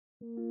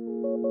Hey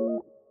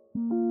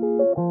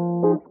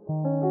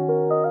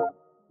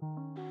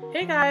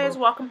guys,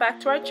 welcome back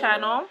to our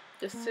channel.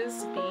 This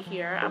is B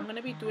here. I'm going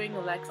to be doing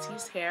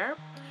Lexi's hair.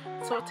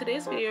 So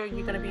today's video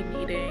you're going to be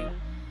needing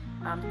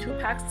 2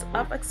 packs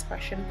of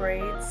expression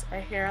braids,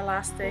 a hair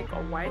elastic,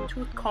 a wide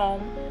tooth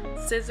comb,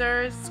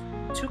 scissors,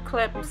 2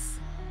 clips,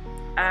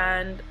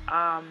 and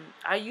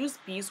I use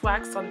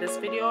beeswax on this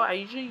video. I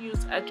usually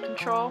use edge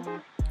control,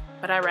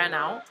 but I ran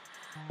out.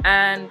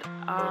 And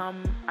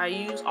I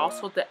use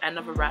also the end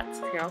of a rat's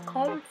tail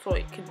comb so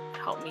it can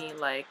help me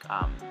like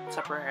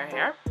separate her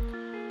hair.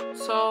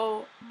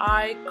 So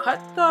I cut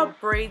the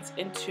braids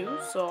in 2,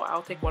 so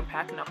I'll take 1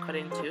 pack and I'll cut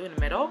it in 2 in the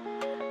middle.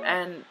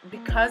 And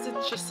because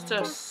it's just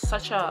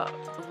such a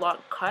long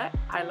cut,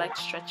 I like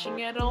stretching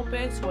it a little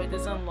bit so it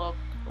doesn't look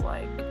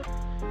like,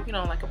 you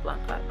know, like a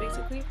blunt cut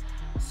basically.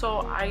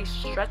 So I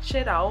stretch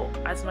it out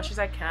as much as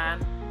I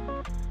can.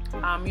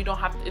 You don't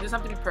have to, it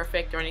doesn't have to be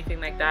perfect or anything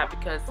like that,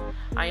 because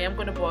I am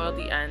going to boil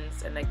the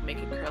ends and like make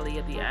it curly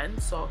at the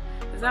end, so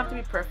it doesn't have to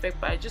be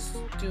perfect, but I just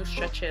do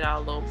stretch it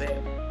out a little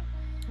bit.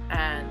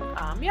 And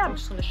yeah, I'm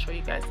just going to show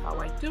you guys how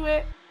I do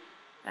it,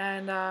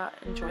 and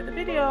enjoy the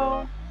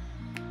video.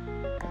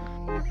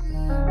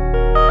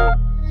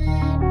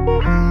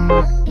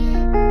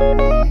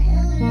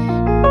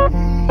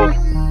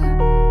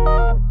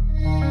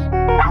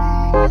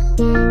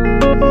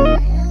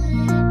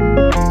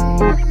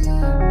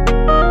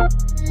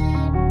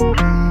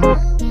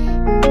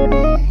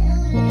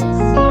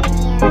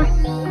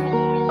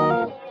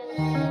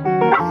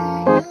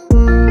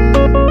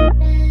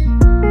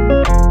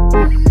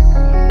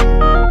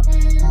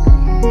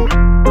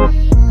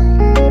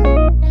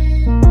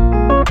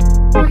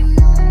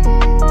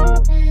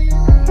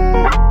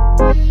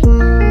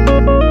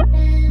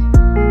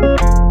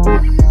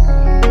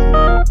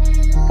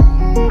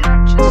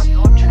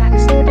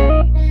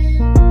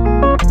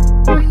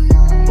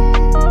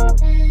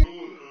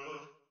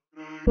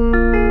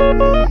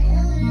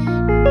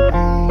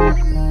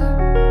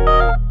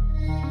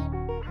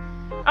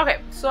 Okay,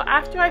 so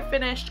after I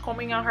finished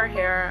combing out her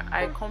hair,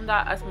 I combed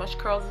out as much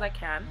curls as I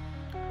can.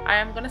 I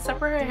am going to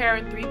separate her hair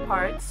in 3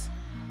 parts.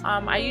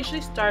 I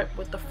usually start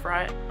with the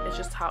front, it's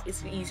just how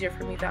it's easier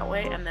for me that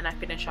way, and then I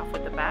finish off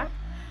with the back.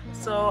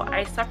 So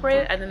I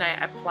separate it and then I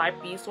apply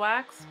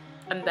beeswax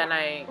and then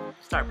I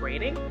start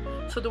braiding.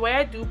 So the way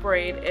I do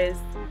braid is,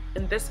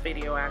 in this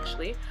video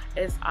actually,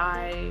 is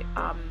I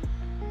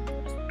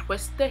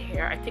twist the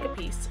hair. I take a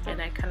piece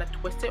and I kind of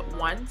twist it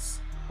once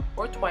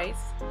or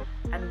twice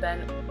and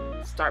then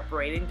start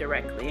braiding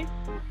directly.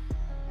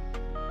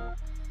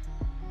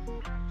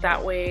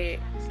 That way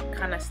it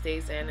kind of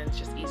stays in and it's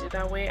just easier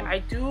that way. I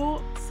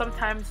do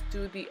sometimes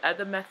do the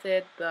other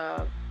method,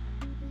 the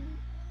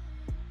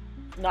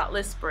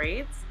knotless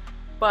braids,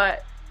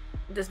 but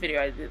this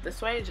video I did it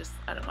this way. Just,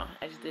 I don't know,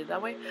 I just did it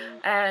that way.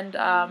 And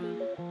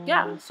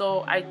yeah,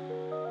 so I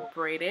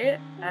braid it,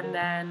 and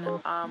then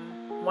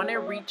when I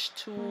reach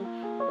to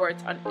where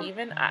it's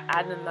uneven, I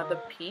add another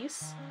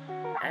piece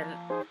and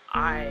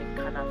I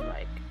kind of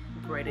like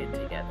braid it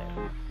together,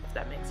 if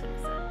that makes any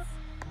sense.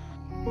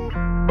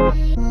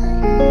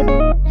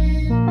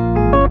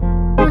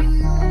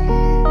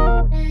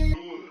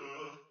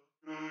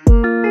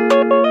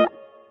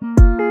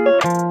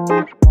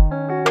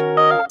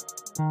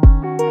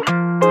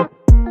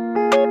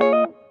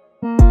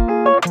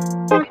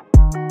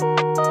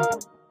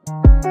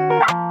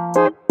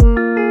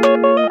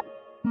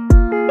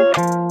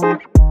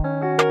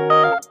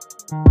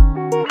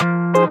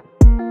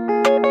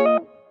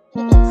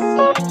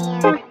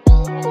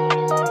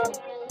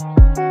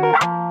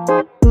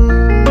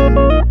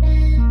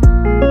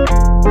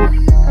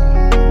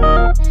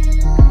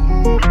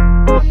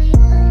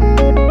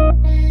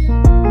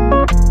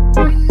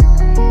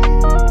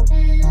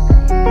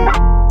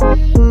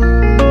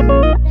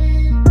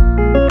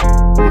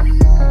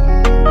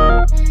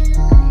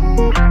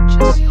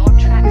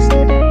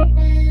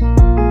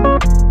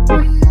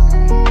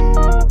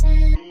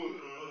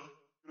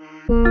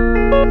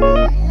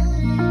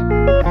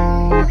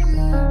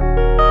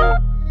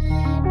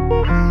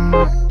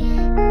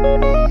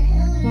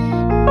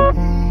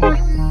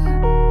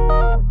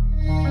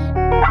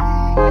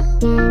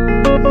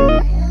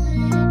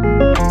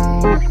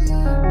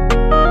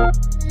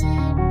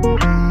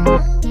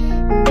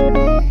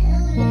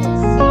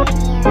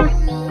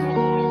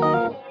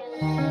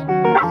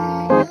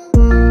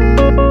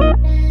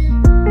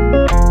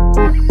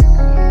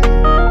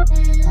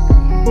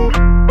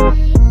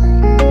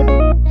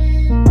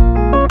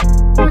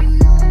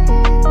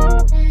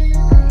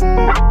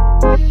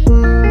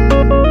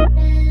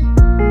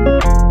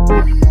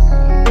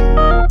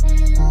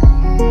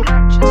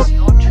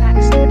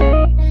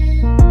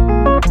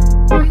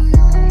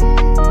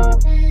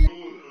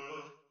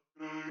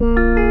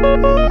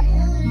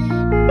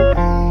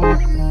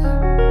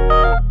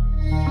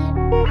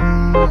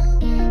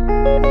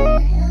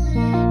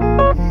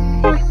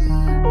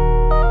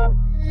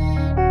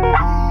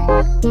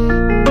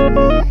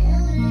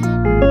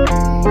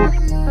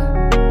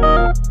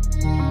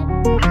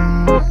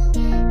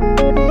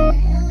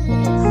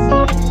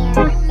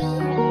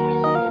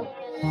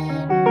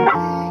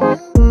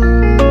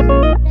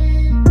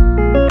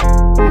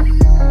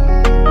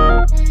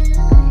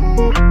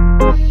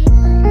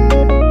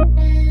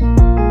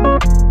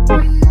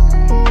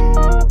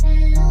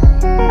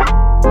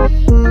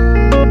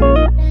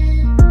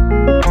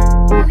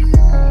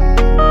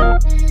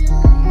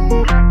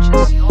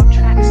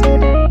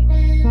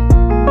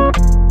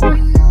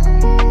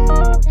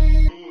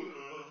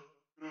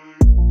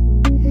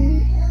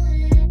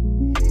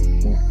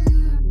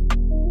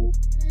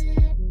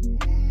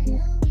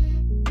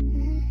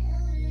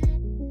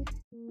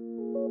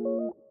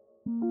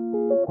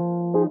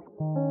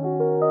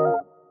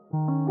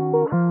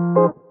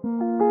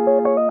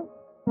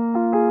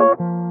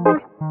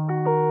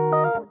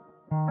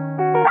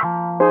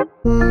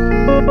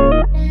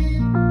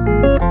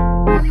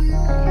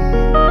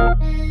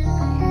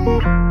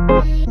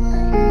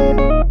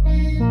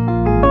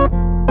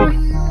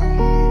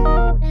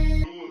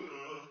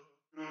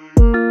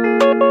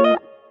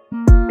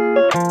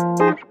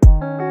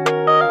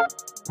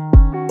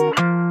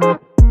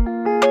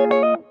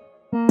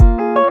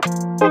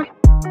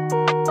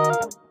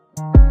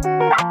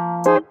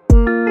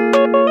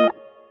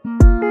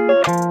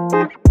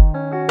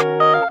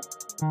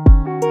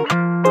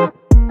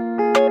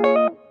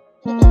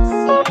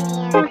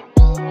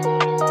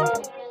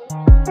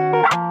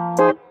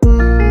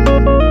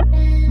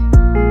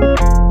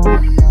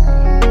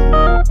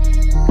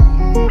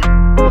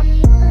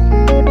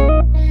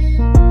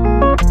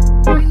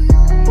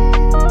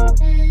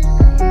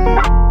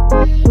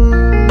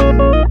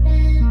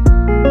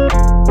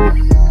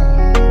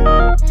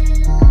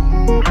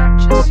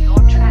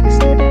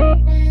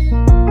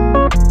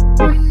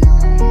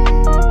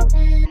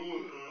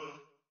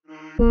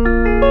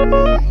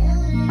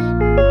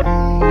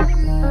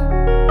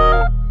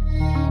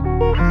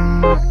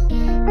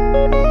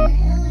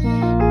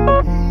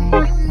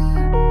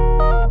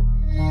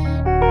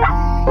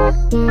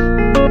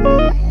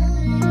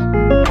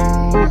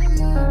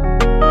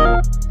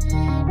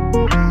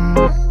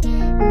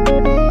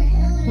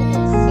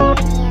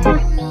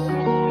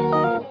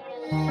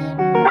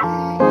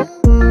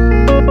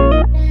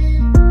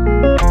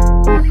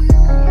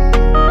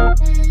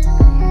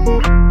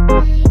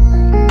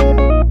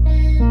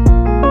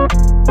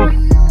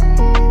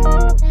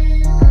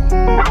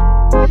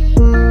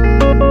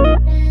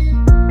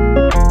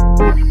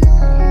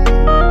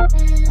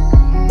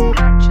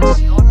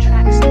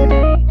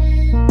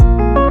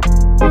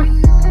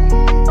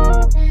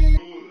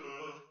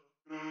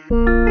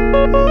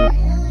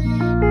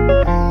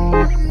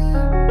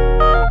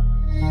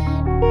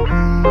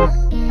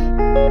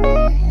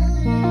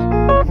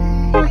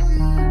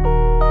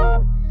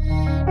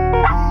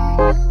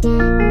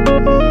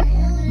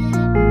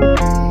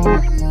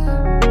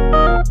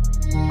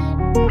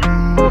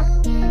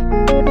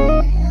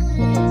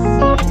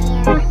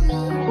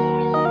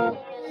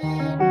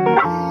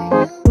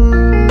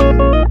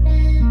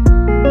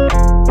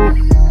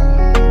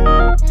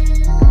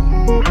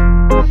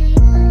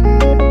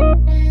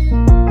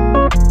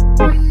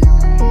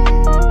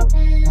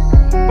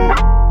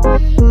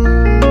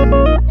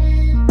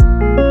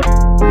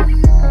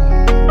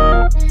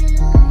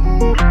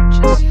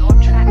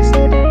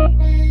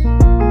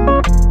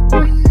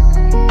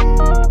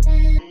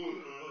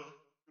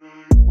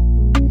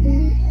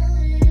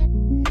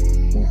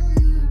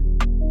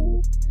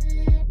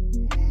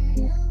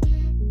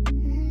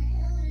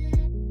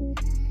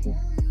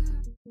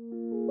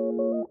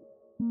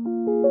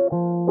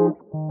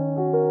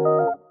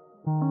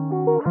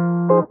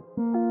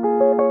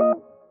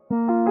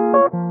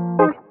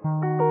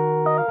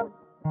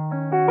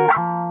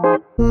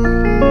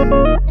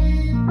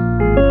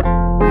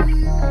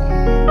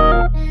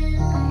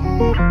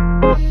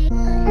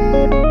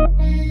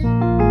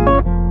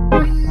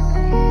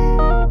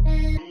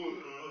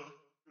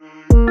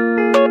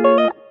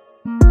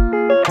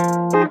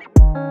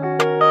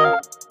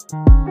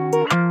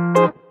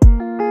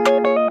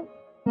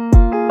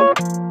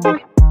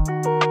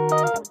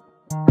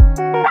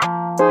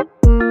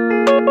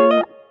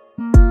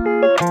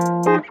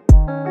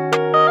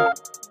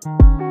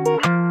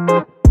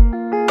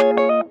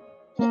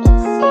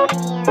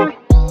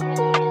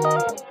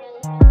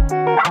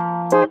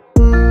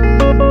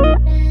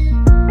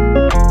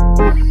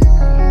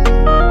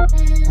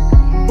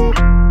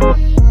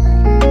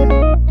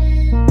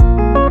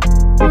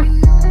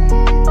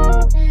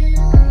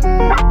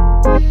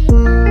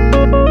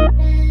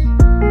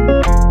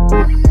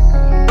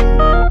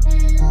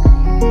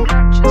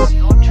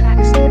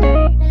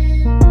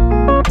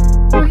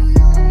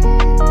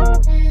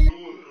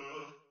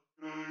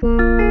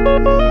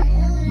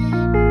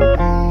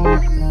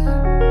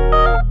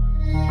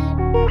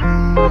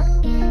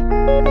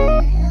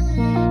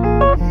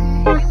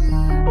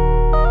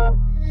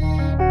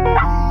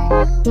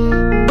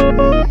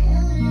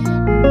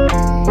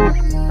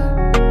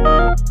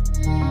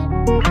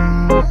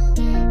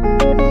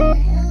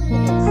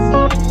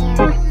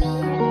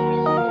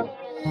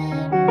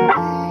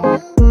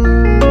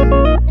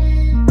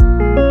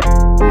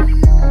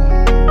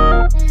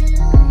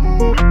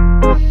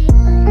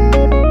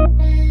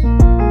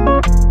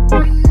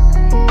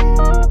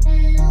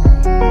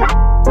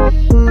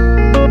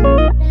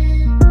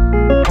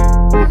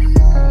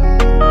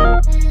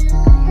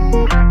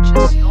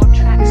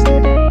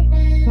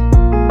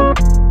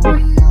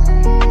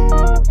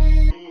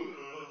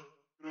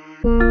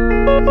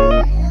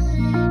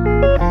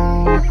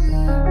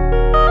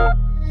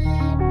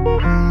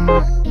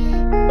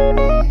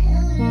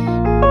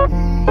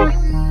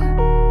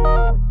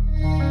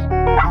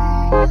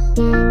 Okay,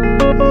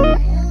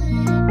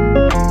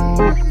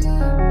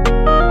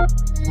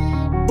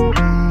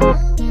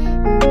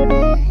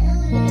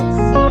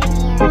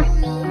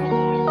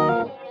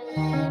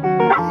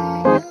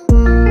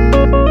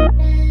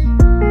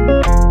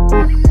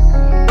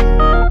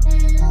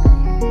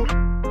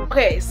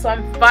 so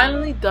I'm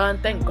finally done,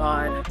 thank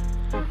God.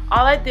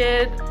 All I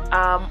did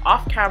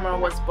off camera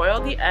was boil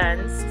the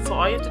ends. So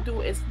all you have to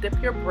do is dip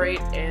your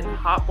braid in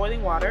hot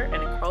boiling water and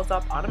it curls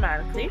up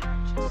automatically.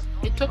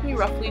 It took me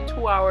roughly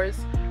 2 hours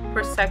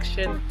per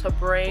section to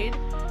braid,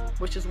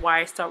 which is why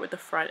I start with the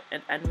front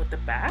and end with the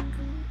back.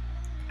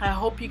 I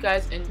hope you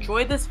guys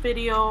enjoyed this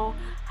video.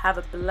 Have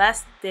a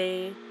blessed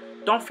day.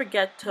 Don't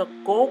forget to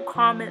go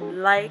comment,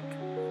 like,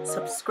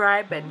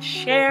 subscribe, and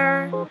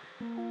share.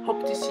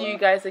 Hope to see you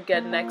guys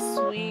again next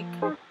week.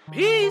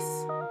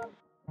 Peace!